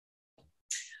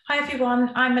Hi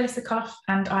everyone, I'm Melissa Colloff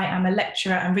and I am a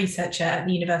lecturer and researcher at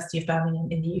the University of Birmingham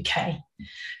in the UK.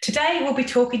 Today we'll be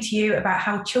talking to you about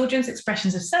how children's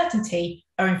expressions of certainty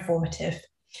are informative.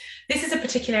 This is a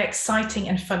particularly exciting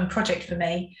and fun project for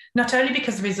me, not only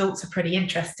because the results are pretty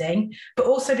interesting, but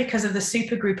also because of the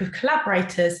super group of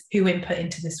collaborators who input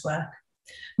into this work.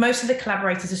 Most of the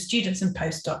collaborators are students and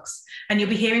postdocs, and you'll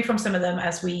be hearing from some of them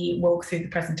as we walk through the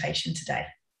presentation today.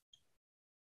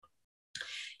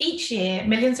 Each year,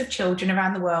 millions of children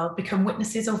around the world become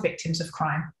witnesses or victims of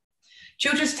crime.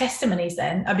 Children's testimonies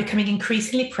then are becoming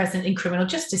increasingly present in criminal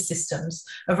justice systems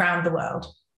around the world.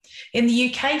 In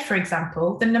the UK, for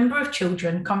example, the number of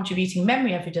children contributing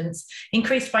memory evidence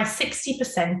increased by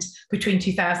 60% between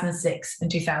 2006 and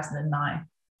 2009.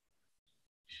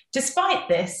 Despite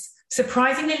this,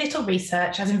 surprisingly little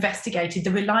research has investigated the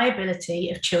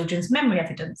reliability of children's memory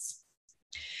evidence.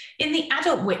 In the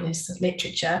adult witness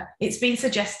literature, it's been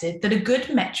suggested that a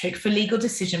good metric for legal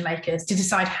decision makers to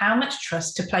decide how much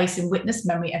trust to place in witness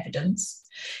memory evidence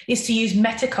is to use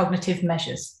metacognitive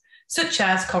measures, such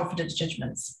as confidence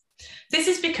judgments. This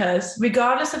is because,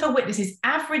 regardless of a witness's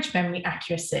average memory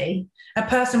accuracy, a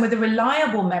person with a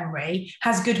reliable memory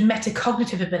has good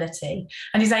metacognitive ability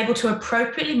and is able to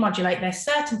appropriately modulate their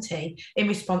certainty in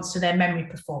response to their memory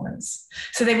performance.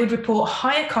 So they would report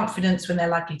higher confidence when they're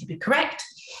likely to be correct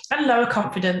and lower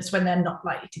confidence when they're not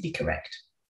likely to be correct.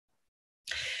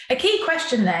 A key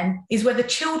question then is whether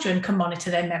children can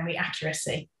monitor their memory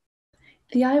accuracy.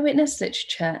 The eyewitness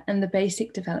literature and the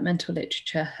basic developmental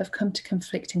literature have come to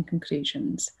conflicting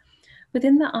conclusions.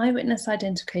 Within the eyewitness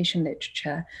identification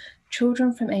literature,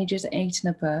 children from ages 8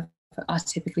 and above are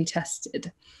typically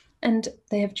tested, and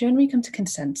they have generally come to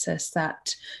consensus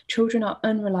that children are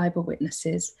unreliable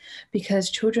witnesses because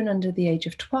children under the age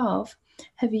of 12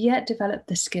 have yet developed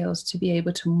the skills to be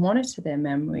able to monitor their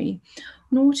memory,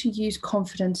 nor to use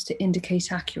confidence to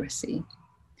indicate accuracy.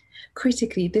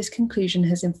 Critically, this conclusion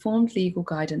has informed legal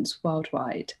guidance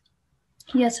worldwide.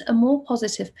 Yet a more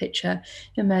positive picture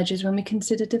emerges when we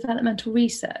consider developmental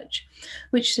research,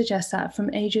 which suggests that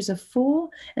from ages of 4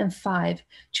 and 5,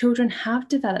 children have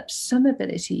developed some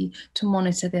ability to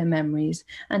monitor their memories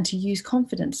and to use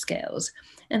confidence scales,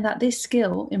 and that this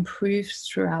skill improves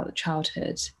throughout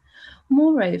childhood.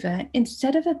 Moreover,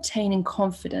 instead of obtaining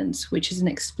confidence, which is an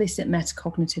explicit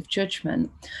metacognitive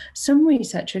judgment, some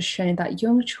research has shown that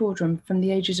young children from the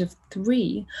ages of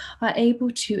 3 are able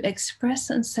to express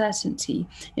uncertainty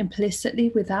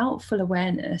implicitly without full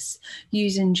awareness,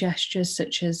 using gestures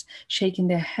such as shaking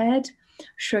their head,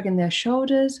 shrugging their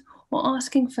shoulders, or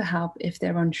asking for help if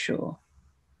they're unsure.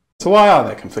 So why are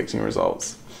there conflicting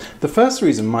results? The first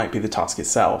reason might be the task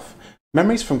itself.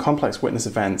 Memories from complex witness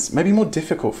events may be more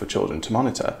difficult for children to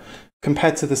monitor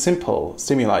compared to the simple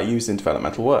stimuli used in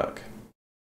developmental work.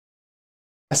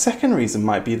 A second reason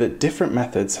might be that different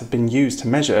methods have been used to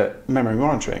measure memory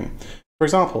monitoring. For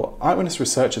example, eyewitness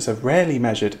researchers have rarely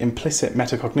measured implicit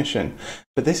metacognition,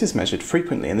 but this is measured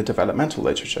frequently in the developmental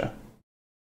literature.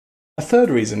 A third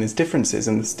reason is differences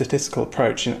in the statistical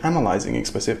approach in analysing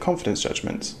explicit confidence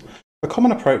judgments. A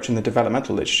common approach in the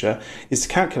developmental literature is to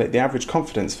calculate the average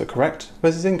confidence for correct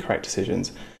versus incorrect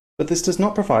decisions, but this does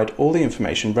not provide all the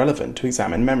information relevant to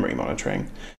examine memory monitoring,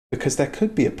 because there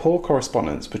could be a poor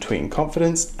correspondence between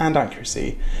confidence and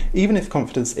accuracy, even if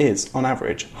confidence is, on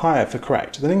average, higher for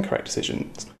correct than incorrect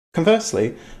decisions.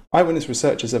 Conversely, eyewitness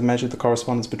researchers have measured the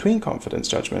correspondence between confidence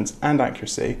judgments and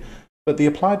accuracy, but the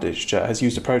applied literature has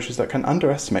used approaches that can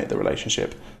underestimate the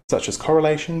relationship, such as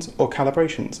correlations or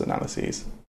calibrations analyses.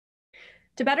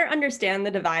 To better understand the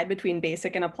divide between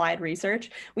basic and applied research,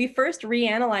 we first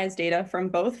reanalyzed data from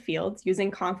both fields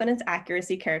using confidence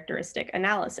accuracy characteristic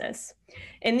analysis.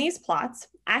 In these plots,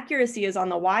 accuracy is on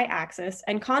the y-axis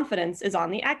and confidence is on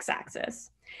the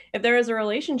x-axis. If there is a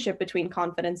relationship between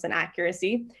confidence and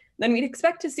accuracy, then we'd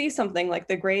expect to see something like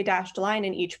the gray dashed line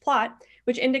in each plot,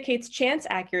 which indicates chance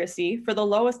accuracy for the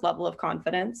lowest level of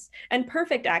confidence and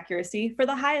perfect accuracy for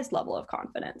the highest level of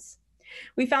confidence.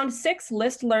 We found 6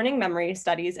 list learning memory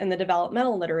studies in the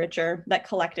developmental literature that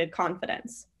collected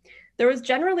confidence. There was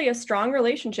generally a strong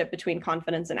relationship between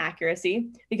confidence and accuracy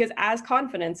because as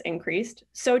confidence increased,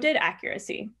 so did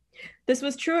accuracy. This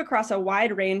was true across a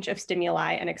wide range of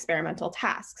stimuli and experimental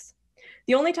tasks.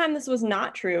 The only time this was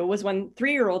not true was when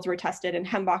 3-year-olds were tested in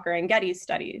Hembacher and Getty's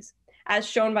studies, as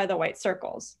shown by the white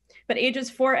circles, but ages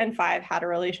 4 and 5 had a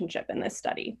relationship in this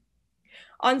study.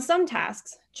 On some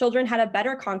tasks, children had a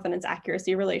better confidence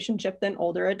accuracy relationship than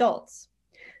older adults.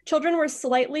 Children were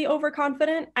slightly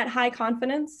overconfident at high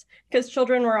confidence because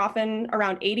children were often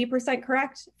around 80%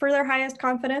 correct for their highest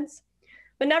confidence.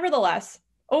 But nevertheless,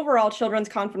 Overall, children's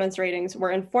confidence ratings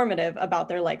were informative about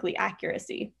their likely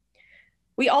accuracy.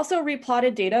 We also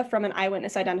replotted data from an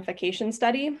eyewitness identification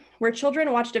study where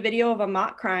children watched a video of a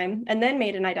mock crime and then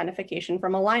made an identification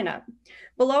from a lineup.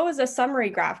 Below is a summary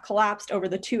graph collapsed over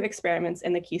the 2 experiments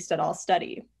in the Keast et al.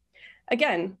 Study.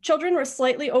 Again, children were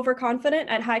slightly overconfident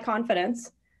at high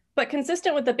confidence, but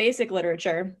consistent with the basic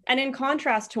literature, and in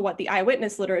contrast to what the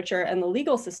eyewitness literature and the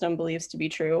legal system believes to be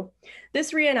true,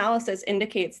 this reanalysis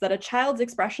indicates that a child's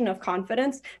expression of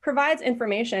confidence provides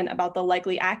information about the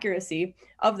likely accuracy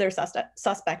of their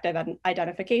suspect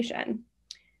identification.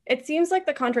 It seems like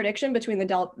the contradiction between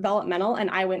the developmental and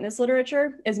eyewitness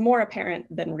literature is more apparent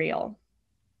than real.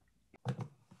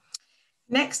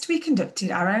 Next, we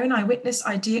conducted our own eyewitness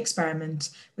ID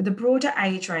experiment with a broader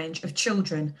age range of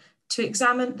children to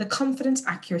examine the confidence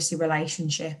accuracy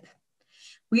relationship.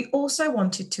 We also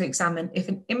wanted to examine if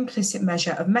an implicit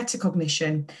measure of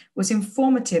metacognition was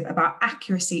informative about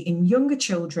accuracy in younger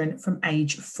children from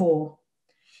age 4.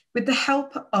 With the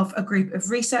help of a group of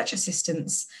research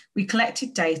assistants, we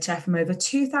collected data from over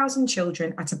 2,000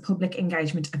 children at a public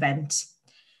engagement event.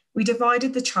 We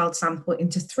divided the child sample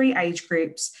into 3 age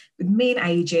groups with mean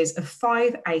ages of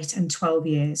 5, 8, and 12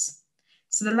 years.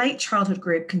 So the late childhood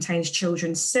group contains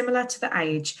children similar to the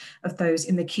age of those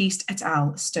in the Keast et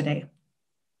al. Study.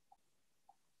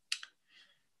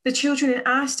 The children in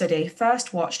our study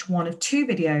first watched one of 2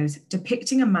 videos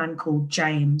depicting a man called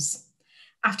James.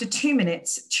 After 2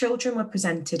 minutes, children were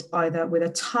presented either with a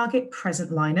target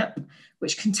present lineup,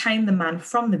 which contained the man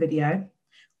from the video,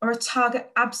 or a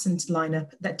target absent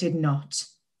lineup that did not.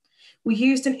 We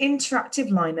used an interactive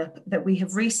lineup that we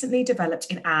have recently developed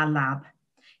in our lab.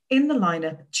 In the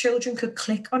lineup, children could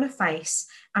click on a face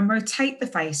and rotate the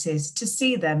faces to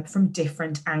see them from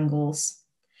different angles.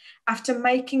 After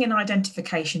making an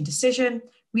identification decision,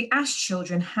 we asked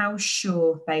children how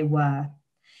sure they were.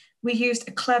 We used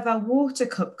a clever water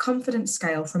cup confidence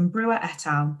scale from Brewer et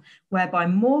al., whereby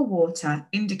more water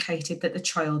indicated that the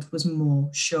child was more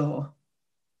sure.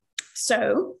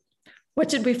 So, what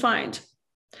did we find?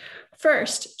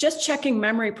 First, just checking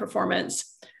memory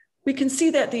performance, we can see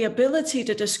that the ability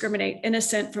to discriminate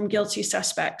innocent from guilty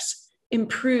suspects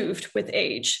improved with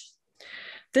age.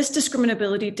 This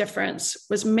discriminability difference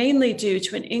was mainly due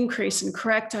to an increase in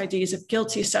correct IDs of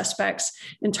guilty suspects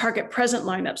in target present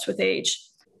lineups with age.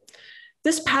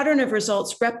 This pattern of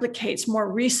results replicates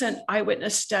more recent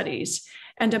eyewitness studies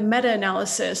and a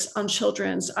meta-analysis on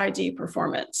children's ID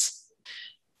performance.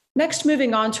 Next,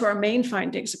 moving on to our main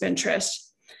findings of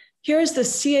interest. Here is the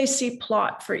CAC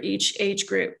plot for each age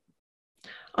group.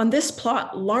 On this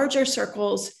plot, larger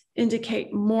circles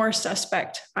indicate more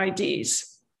suspect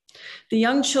IDs. The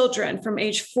young children from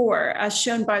age 4, as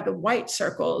shown by the white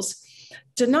circles,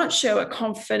 did not show a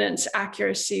confidence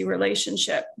accuracy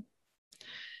relationship.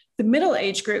 The middle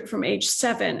age group from age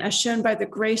 7, as shown by the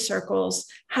gray circles,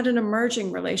 had an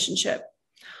emerging relationship.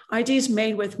 IDs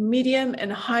made with medium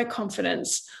and high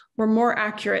confidence were more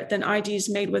accurate than IDs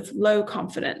made with low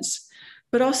confidence.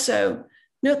 But also,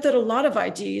 note that a lot of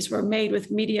IDs were made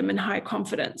with medium and high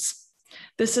confidence.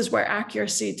 This is where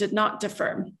accuracy did not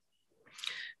differ.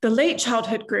 The late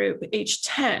childhood group, age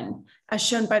 10, as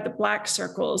shown by the black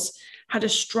circles, had a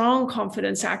strong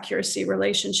confidence accuracy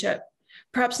relationship,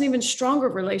 perhaps an even stronger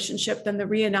relationship than the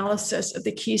reanalysis of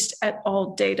the Keast et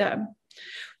al. Data.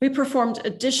 We performed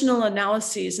additional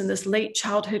analyses in this late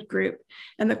childhood group,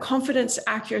 and the confidence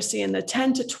accuracy in the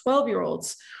 10 to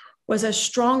 12-year-olds was as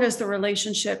strong as the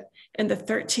relationship in the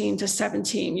 13 to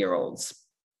 17-year-olds.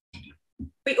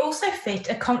 We also fit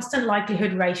a constant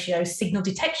likelihood ratio signal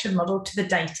detection model to the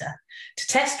data to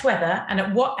test whether and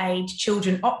at what age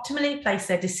children optimally place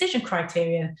their decision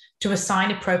criteria to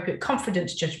assign appropriate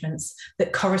confidence judgments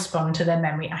that correspond to their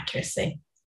memory accuracy.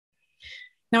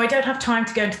 Now, I don't have time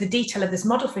to go into the detail of this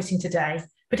model fitting today,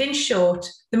 but in short,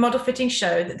 the model fitting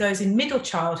showed that those in middle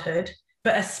childhood,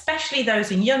 but especially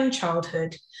those in young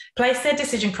childhood, place their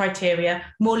decision criteria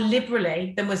more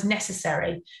liberally than was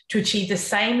necessary to achieve the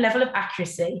same level of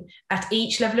accuracy at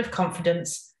each level of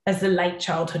confidence as the late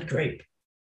childhood group.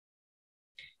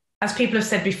 As people have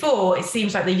said before, it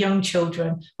seems like the young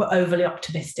children were overly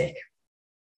optimistic.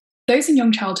 Those in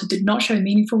young childhood did not show a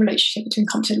meaningful relationship between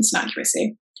confidence and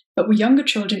accuracy, but were younger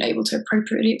children able to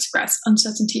appropriately express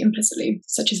uncertainty implicitly,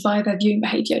 such as via their viewing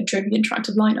behaviour during the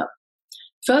interactive lineup.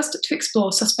 First, to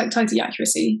explore suspect ID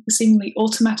accuracy, the seemingly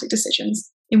automatic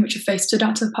decisions in which a face stood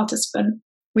out to the participant,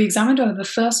 we examined whether the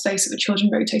first face of a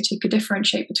children rotated could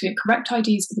differentiate between correct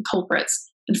IDs of the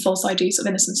culprits and false IDs of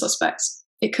innocent suspects.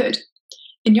 It could.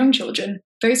 In young children,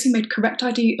 those who made correct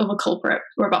ID of a culprit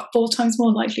were about 4 times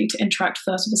more likely to interact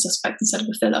first with a suspect instead of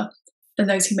a filler, than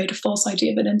those who made a false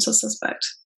ID of an innocent suspect.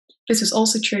 This was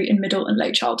also true in middle and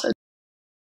late childhood.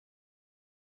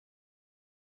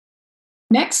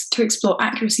 Next, to explore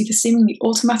accuracy for seemingly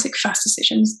automatic fast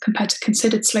decisions compared to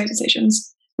considered slow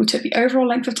decisions, we took the overall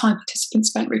length of time participants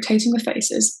spent rotating the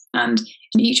faces and,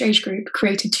 in each age group,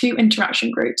 created 2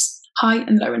 interaction groups, high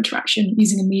and low interaction,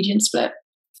 using a median split.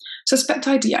 Suspect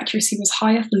ID accuracy was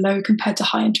higher for low compared to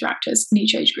high interactors in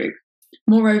each age group.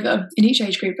 Moreover, in each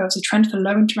age group, there was a trend for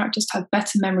low interactors to have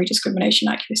better memory discrimination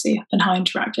accuracy than high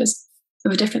interactors,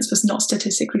 though the difference was not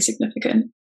statistically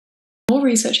significant. More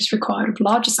research is required with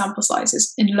larger sample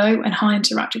sizes in low and high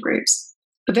interactor groups,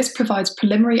 but this provides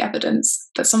preliminary evidence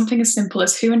that something as simple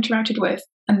as who interacted with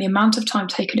and the amount of time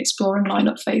taken exploring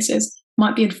lineup faces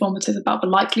might be informative about the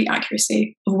likely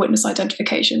accuracy of witness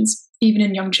identifications, even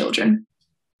in young children.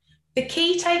 The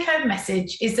key take-home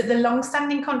message is that the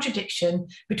long-standing contradiction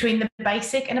between the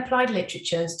basic and applied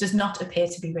literatures does not appear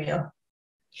to be real.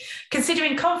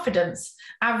 Considering confidence,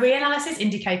 our reanalysis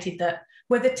indicated that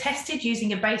whether tested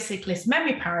using a basic list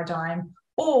memory paradigm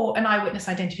or an eyewitness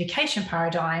identification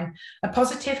paradigm, a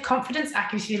positive confidence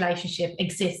accuracy relationship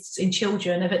exists in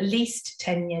children of at least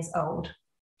 10 years old.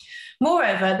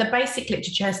 Moreover, the basic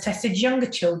literature has tested younger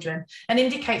children and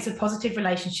indicates a positive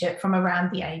relationship from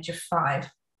around the age of 5.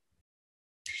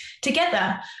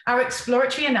 Together, our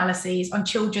exploratory analyses on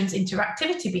children's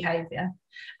interactivity behaviour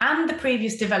and the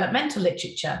previous developmental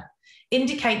literature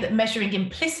indicate that measuring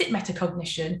implicit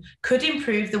metacognition could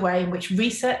improve the way in which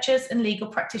researchers and legal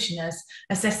practitioners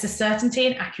assess the certainty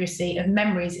and accuracy of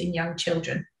memories in young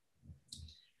children.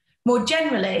 More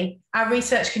generally, our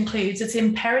research concludes it's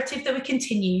imperative that we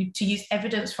continue to use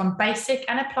evidence from basic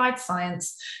and applied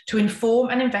science to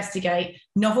inform and investigate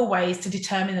novel ways to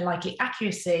determine the likely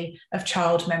accuracy of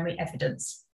child memory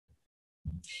evidence.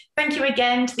 Thank you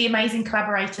again to the amazing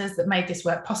collaborators that made this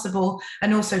work possible,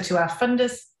 and also to our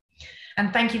funders.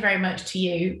 And thank you very much to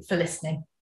you for listening.